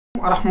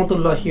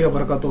রাহমাতুল্লাহি ওয়া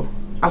বারাকাতুহু।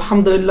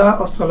 আলহামদুলিল্লাহ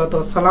ওয়াসসালাতু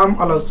ওয়াসসালাম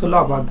আলা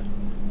রাসূলিল্লাহ বাদ।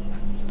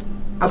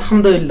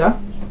 আলহামদুলিল্লাহ,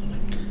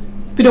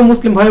 প্রিয়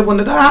মুসলিম ভাই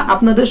বোনেরা,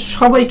 আপনাদের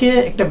সবাইকে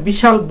একটা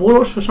বিশাল বড়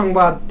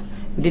সুসংবাদ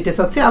দিতে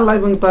চাচ্ছি আল্লাহ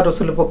এবং তার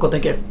রাসূলের পক্ষ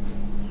থেকে।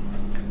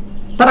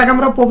 তার আগে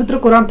আমরা পবিত্র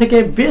কোরআন থেকে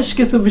বেশ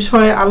কিছু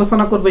বিষয়ে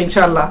আলোচনা করব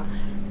ইনশাআল্লাহ,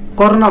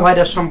 করোনা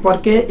ভাইরাস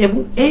সম্পর্কে, এবং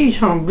এই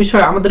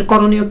বিষয়ে আমাদের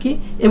করণীয় কি,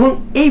 এবং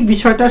এই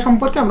বিষয়টা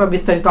সম্পর্কে আমরা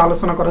বিস্তারিত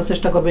আলোচনা করার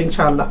চেষ্টা করব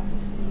ইনশাআল্লাহ।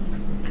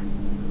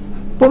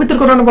 পবিত্র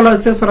কোরআনে বলা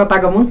হয়েছে সূরা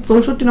তাগাবুন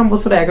 64 নম্বর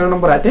সূরা 11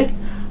 নম্বর আয়াতে,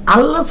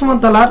 আল্লাহ সুবহানাহু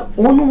ওয়া তাআলার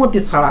অনুমতি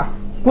ছাড়া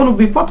কোনো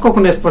বিপদ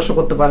কখনো স্পর্শ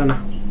করতে পারে না।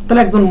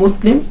 তাহলে একজন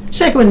মুসলিম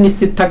সে একেবারে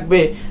নিশ্চিত থাকবে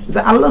যে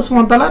আল্লাহ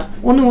সুবহানাহু ওয়া তাআলার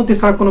অনুমতি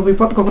ছাড়া কোনো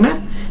বিপদ কখনো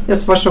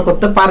স্পর্শ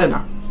করতে পারে না।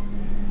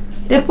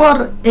 এরপর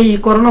এই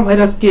করোনা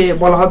ভাইরাসকে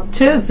বলা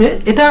হচ্ছে যে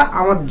এটা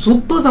আমার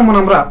যুদ্ধ যেমন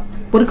আমরা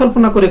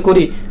পরিকল্পনা করে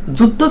করি,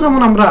 যুদ্ধ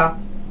যেমন আমরা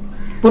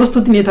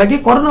প্রস্তুতি নিয়ে থাকি,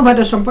 করোনা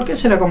ভাইরাস সম্পর্কে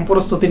সেরকম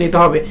প্রস্তুতি নিতে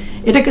হবে।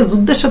 এটাকে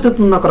যুদ্ধের সাথে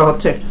তুলনা করা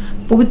হচ্ছে।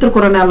 পবিত্র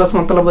কোরআনে আল্লাহ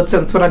সুবহানাহু ওয়া তাআলা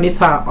বলছেন সূরা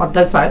নিসা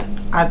অধ্যায় 4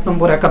 আয়াত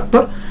নম্বর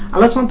 71,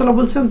 আল্লাহ সুবহানাহু ওয়া তাআলা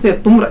বলছেন যে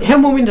তোমরা হে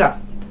মুমিনরা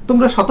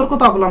তোমরা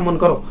সতর্কতা অবলম্বন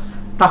করো।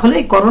 তাহলে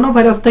এই করোনা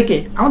ভাইরাস থেকে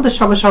আমাদের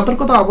সবাই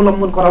সতর্কতা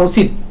অবলম্বন করা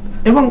উচিত,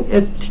 এবং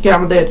এর থেকে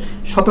আমাদের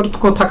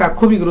সতর্ক থাকা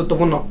খুবই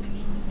গুরুত্বপূর্ণ।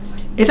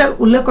 এটার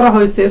উল্লেখ করা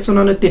হয়েছে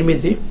সুনানে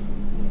তিরমিজি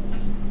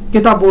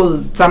কিতাবুল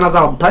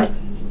জানাজা অধ্যায়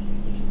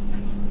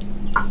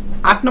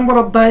 8 নম্বর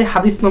অধ্যায়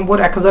হাদিস নম্বর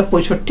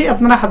 1065।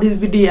 আপনারা হাদিস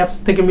বিডি অ্যাপস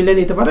থেকে মিলে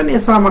নিতে পারেন,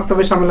 এছাড়া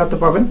মাকতাবে শামিলাতে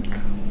পাবেন।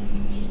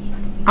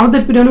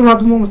 আমাদের প্রিয় নবী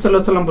মুহাম্মদ সাল্লাল্লাহু আলাইহি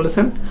ওয়াসাল্লাম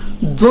বলেছেন,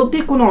 যদি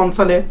কোনো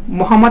অঞ্চলে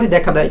মহামারী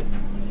দেখা দেয়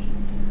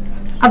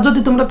আর যদি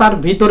তোমরা তার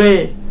ভিতরে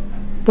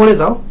পড়ে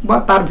যাও বা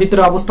তার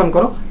ভিতরে অবস্থান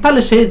করো,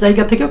 তাহলে সেই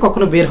জায়গা থেকে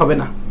কখনো বের হবে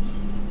না।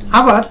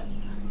 আবার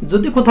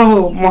যদি কোথাও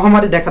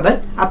মহামারী দেখা দেয়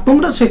আর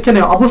তোমরা সেখানে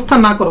অবস্থান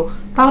না করো,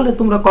 তাহলে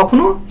তোমরা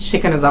কখনো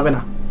সেখানে যাবে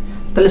না।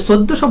 তাহলে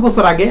 1400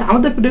 বছর আগে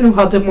আমাদের প্রিয় নবী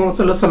মুহাম্মদ সাল্লাল্লাহু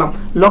আলাইহি ওয়াসাল্লাম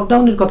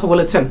লকডাউনের কথা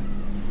বলেছেন।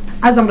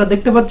 আজ আমরা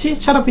দেখতে পাচ্ছি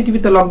সারা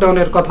পৃথিবীতে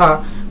লকডাউনের কথা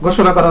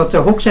ঘোষণা করা হচ্ছে,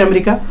 হোক সে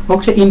আমেরিকা, হোক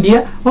সে ইন্ডিয়া,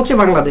 হোক সে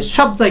বাংলাদেশ,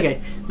 সব জায়গায়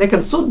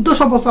দেখেন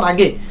 1400 বছর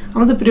আগে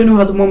আমাদের প্রিয় নবী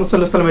মুহাম্মদ সাল্লাল্লাহু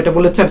আলাইহি ওয়াসাল্লাম এটা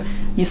বলেছেন।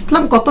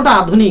 ইসলাম কতটা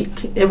আধুনিক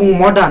এবং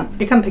মডার্ন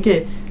এখান থেকে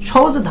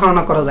সহজে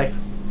ধারণা করা যায়।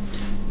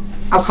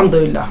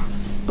 আলহামদুলিল্লাহ,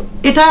 তো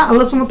এটা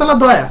আল্লাহ সুবহানাহু ওয়া তাআলা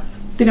দয়া,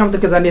 তিনি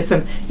আমাদেরকে জানিয়েছেন।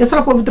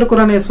 এছাড়া পবিত্র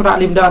কোরআনে সূরা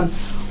আল ইমরান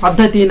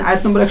অধ্যায় 3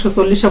 আয়াত নম্বর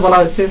 140 বলা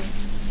হয়েছে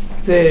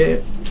যে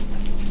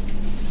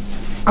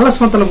আল্লাহ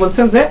সুবহানাহু ওয়া তাআলা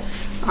বলছেন যে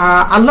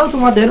আল্লাহ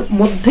তোমাদের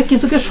মধ্যে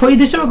কিছুকে শহীদ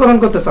হিসেবে গ্রহণ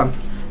করতে চান।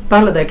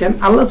 তাহলে দেখেন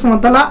আল্লাহ সুবহানাহু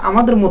ওয়া তাআলা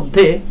আমাদের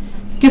মধ্যে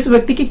কিছু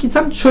ব্যক্তিকে কি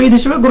চান? শহীদ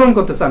হিসেবে গ্রহণ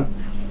করতে চান।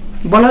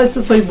 বলা হয়েছে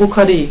সহিহ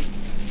বুখারী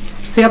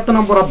 76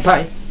 নম্বর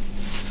অধ্যায়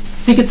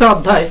চিকিৎসা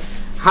অধ্যায়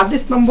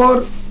হাদিস নম্বর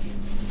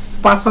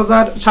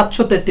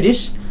 5733,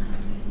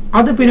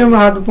 আমাদের প্রিয় নবী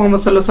মুহাম্মদ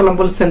সাল্লাল্লাহু আলাইহি ওয়াসাল্লাম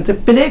বলেছেন যে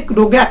প্লেগ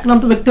রোগে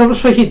আক্রান্ত ব্যক্তি হলো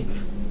শহীদ।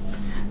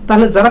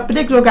 তাহলে যারা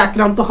প্লেগ রোগে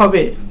আক্রান্ত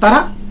হবে তারা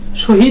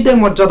শহীদের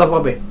মর্যাদা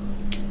পাবে।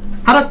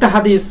 আর একটা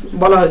হাদিস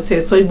বলা হয়েছে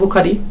সহিহ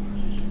বুখারী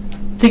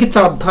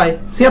চিকিৎসা অধ্যায়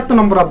 76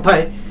 নম্বর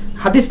অধ্যায়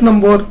হাদিস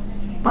নম্বর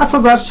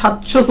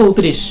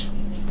 5734,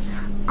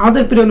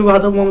 আমাদের প্রিয় নবী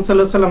মুহাম্মদ সাল্লাল্লাহু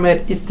আলাইহি ওয়াসাল্লামের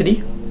স্ত্রী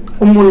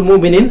উম্মুল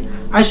মুমিনিন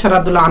আয়েশা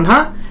রাদিয়াল্লাহু আনহা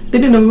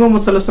তিনি নবী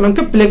মুহাম্মদ সাল্লাল্লাহু আলাইহি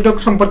ওয়াসাল্লামকে প্লেগ রোগ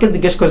সম্পর্কে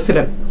জিজ্ঞেস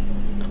করেছিলেন।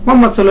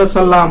 মুহাম্মদ সাল্লাল্লাহু আলাইহি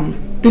ওয়াসাল্লাম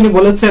তিনি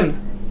বলেছেন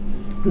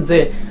যে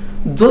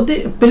যদি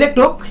প্লেগ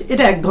রোগ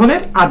এটা এক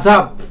ধরনের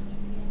আযাব,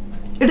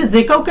 এটা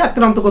যে কাউকে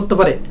আক্রান্ত করতে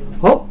পারে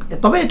হোক,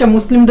 তবে এটা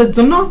মুসলিমদের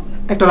জন্য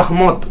একটা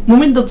রহমত,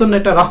 মুমিনদের জন্য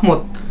এটা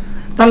রহমত।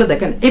 তাহলে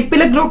দেখেন এই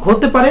প্লেগ রোগ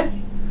হতে পারে,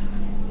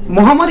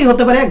 মহামারী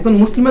হতে পারে একজন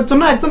মুসলিমের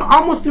জন্য, একজন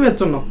অমুসলিমের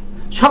জন্য,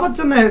 সবার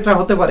জন্য এটা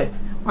হতে পারে।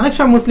 অনেক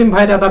সময় মুসলিম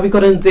ভাইরা দাবি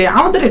করেন যে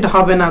আমাদের এটা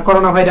হবে না,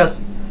 করোনা ভাইরাস।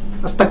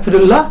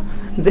 আস্তাগফিরুল্লাহ,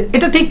 যে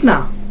এটা ঠিক না,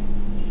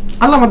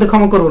 আল্লাহ আমাদের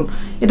ক্ষমা করুন,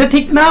 এটা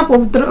ঠিক না।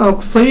 পবিত্র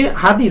সহিহ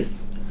হাদিস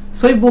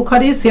সহিহ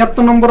বুখারী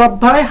 76 নম্বর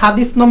অধ্যায়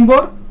হাদিস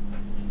নম্বর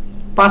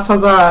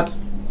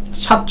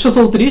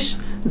 5734,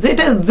 যে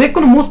এটা যে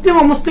কোনো মুসলিম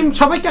অমুসলিম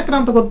সবাইকে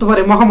আক্রান্ত করতে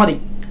পারে মহামারী,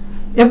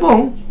 এবং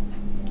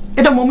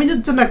এটা মুমিনের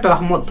জন্য একটা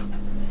রহমত।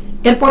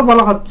 এরপর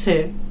বলা হচ্ছে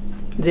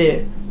যে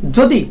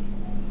যদি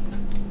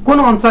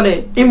কোনো অঞ্চলে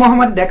এই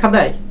মহামারী দেখা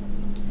দেয়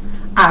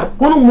আর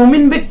কোনো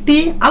মুমিন ব্যক্তি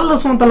আল্লাহ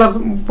সুবহানাহু ওয়া তাআলার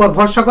উপর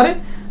ভরসা করে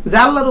যে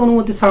আল্লাহর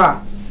অনুমতি ছাড়া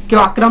কেউ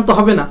আক্রান্ত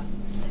হবে না,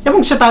 এবং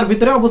সে তার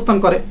ভিতরে অবস্থান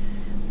করে,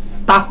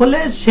 তাহলে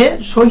সে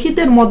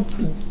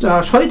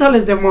শহীদ হলে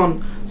যেমন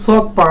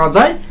সওয়াব পাওয়া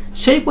যায়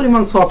সেই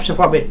পরিমাণ সওয়াব সে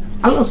পাবে।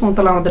 আল্লাহ সুবহানাহু ওয়া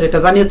তাআলা আমাদের এটা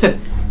জানিয়েছেন।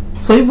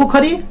 সহিহ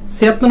বুখারী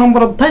 76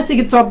 নম্বর অধ্যায়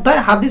চিকিৎসা অধ্যায়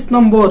হাদিস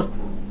নম্বর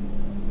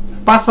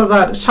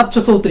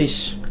 5734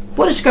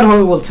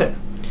 পরিষ্কারভাবে বলছে।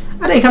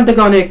 আর এখান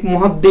থেকে অনেক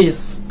মুহাদ্দিস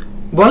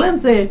বলেন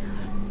যে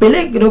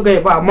প্লেগ রোগে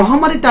বা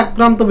মহামারীতে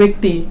আক্রান্ত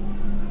ব্যক্তি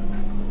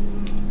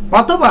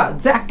অথবা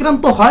যে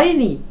আক্রান্ত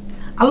হয়নি,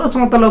 আল্লাহ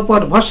সুবহানাহু ওয়া তাআলার উপর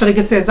ভরসা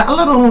রেখেছে যে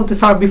আল্লাহর অনুমতি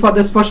ছাড়া বিপদ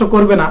স্পর্শ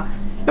করবে না,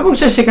 এবং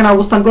সে সেখানে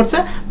অবস্থান করছে,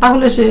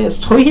 তাহলে সে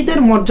শহীদের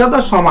মর্যাদা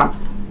সমান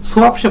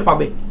সওয়াব সে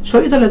পাবে।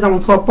 শহীদ হলে যেমন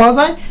সওয়াব পাওয়া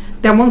যায়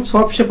তেমন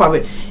সওয়াব সে পাবে।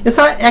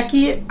 এছাড়া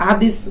একই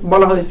হাদিস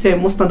বলা হয়েছে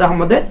মুসনাদ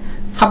আহমদে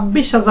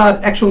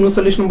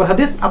 26139 নম্বর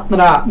হাদিস,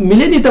 আপনারা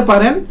মিলে নিতে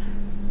পারেন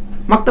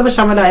মাকতাবে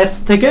শামিলা অ্যাপস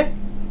থেকে।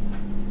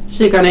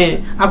 সেখানে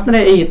আপনারা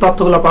এই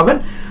তথ্যগুলো পাবেন।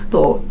 তো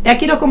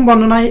একই রকম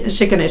বর্ণনায়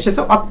সেখানে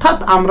এসেছে, অর্থাৎ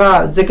আমরা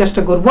যে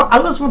কাজটা করব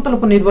আল্লাহ সুবহানাহু ওয়া তাআলার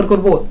উপর নির্ভর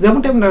করব।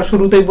 যেমনটা আমরা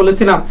শুরুতেই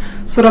বলেছিলাম,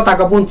 সূরা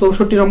তাগাবুন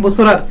 64 নম্বর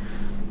সূরার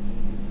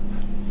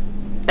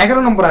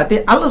 11 নম্বর আয়াতে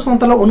আল্লাহ সুবহানাহু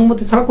ওয়া তাআলার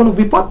অনুমতি ছাড়া কোনো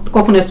বিপদ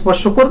কখনো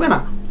স্পর্শ করবে না।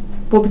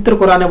 পবিত্র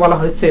কোরআনে বলা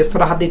হয়েছে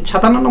সূরা হাদীদ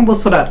 57 নম্বর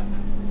সূরার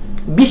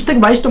 20 থেকে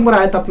 22 নম্বর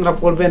আয়াত আপনারা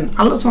পড়বেন,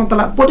 আল্লাহ সুবহানাহু ওয়া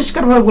তাআলা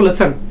পরিষ্কারভাবে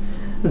বলেছেন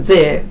যে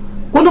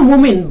কোন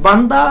মুমিন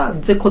বান্দা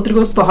যে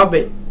ক্ষতিগ্রস্ত হবে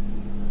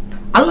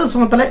আল্লাহ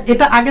সুবহানাহু ওয়া তাআলা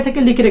এটা আগে থেকে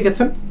লিখে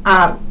রেখেছেন।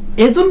 আর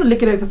এজন্য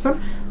লিখে রেখেছেন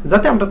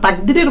যাতে আমরা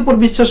তাকদীরের উপর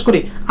বিশ্বাস করি,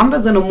 আমরা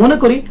যেন মনে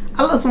করি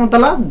আল্লাহ সুবহানাহু ওয়া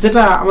তাআলা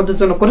যেটা আমাদের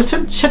জন্য করেছেন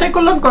সেটাই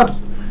কল্যাণকর।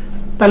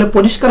 তাহলে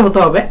পরিষ্কার হতে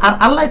হবে। আর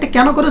আল্লাহ এটা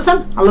কেন করেছেন?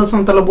 আল্লাহ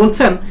সুবহানাহু ওয়া তাআলা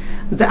বলছেন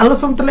যে আল্লাহ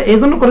সুবহানাহু ওয়া তাআলা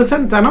এজন্য করেছেন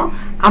যেন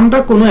আমরা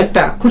কোনো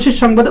একটা খুশির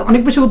সংবাদে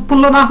অনেক বেশি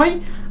উৎফুল্ল না হই,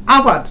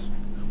 আবার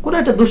কোনো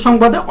একটা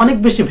দুঃসংবাদে অনেক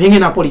বেশি ভেঙে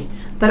না পড়ি।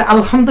 তাহলে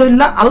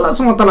আলহামদুলিল্লাহ আল্লাহ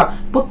সুবহানাহু ওয়া তাআলা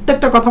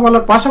প্রত্যেকটা কথা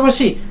বলার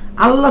পাশাপাশি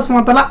আল্লাহ সুবহানাহু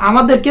ওয়া তাআলা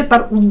আমাদেরকে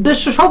তার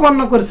উদ্দেশ্য সব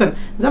বর্ণনা করেছেন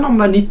যেন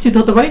আমরা নিশ্চিত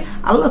হতে পারি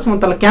আল্লাহ সুবহানাহু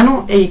ওয়া তাআলা কেন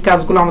এই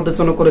কাজগুলো আমাদের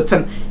জন্য করেছেন,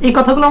 এই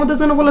কথাগুলো আমাদের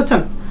জন্য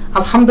বলেছেন।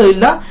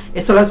 আলহামদুলিল্লাহ,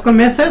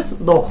 মেসেজ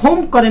দ্য হোম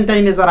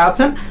কোয়ারেন্টাইনে যারা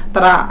আছেন,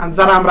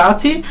 যারা আমরা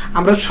আছি,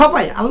 আমরা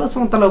সবাই আল্লাহ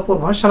সুবহানাহু ওয়া তাআলার উপর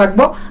ভরসা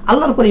রাখবো,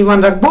 আল্লাহর উপর ঈমান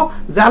রাখবো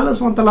যে আল্লাহ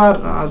সুবহানাহু ওয়া তাআলার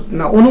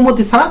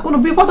অনুমতি ছাড়া কোনো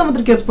বিপদ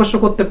আমাদেরকে স্পর্শ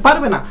করতে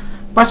পারবে না।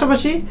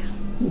 পাশাপাশি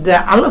যে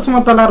আল্লাহ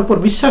সুবহানাহু ওয়া তাআলার উপর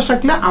বিশ্বাস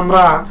রাখলে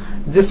আমরা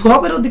যে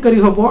সওয়াবের অধিকারী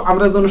হব,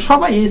 আমরা যেন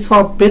সবাই এই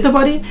সওয়াব পেতে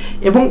পারি।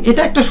 এবং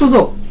এটা একটা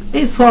সুযোগ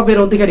এই সওয়াবের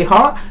অধিকারী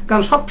হওয়া,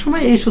 কারণ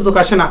সবসময় এই সুযোগ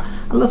আসে না।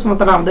 আল্লাহ সুবহানাহু ওয়া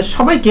তাআলা আমাদের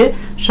সবাইকে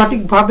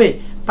সঠিকভাবে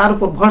তার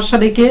উপর ভরসা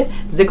রেখে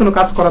যে কোনো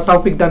কাজ করার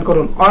তৌফিক দান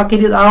করুন।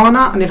 আখিরি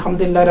দাওয়ানা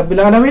আলহামদুলিল্লাহি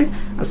রাব্বিল আলামিন।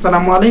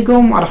 আসসালামু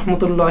আলাইকুম ওয়া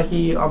রাহমাতুল্লাহি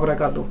ওয়া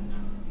বারাকাতুহু।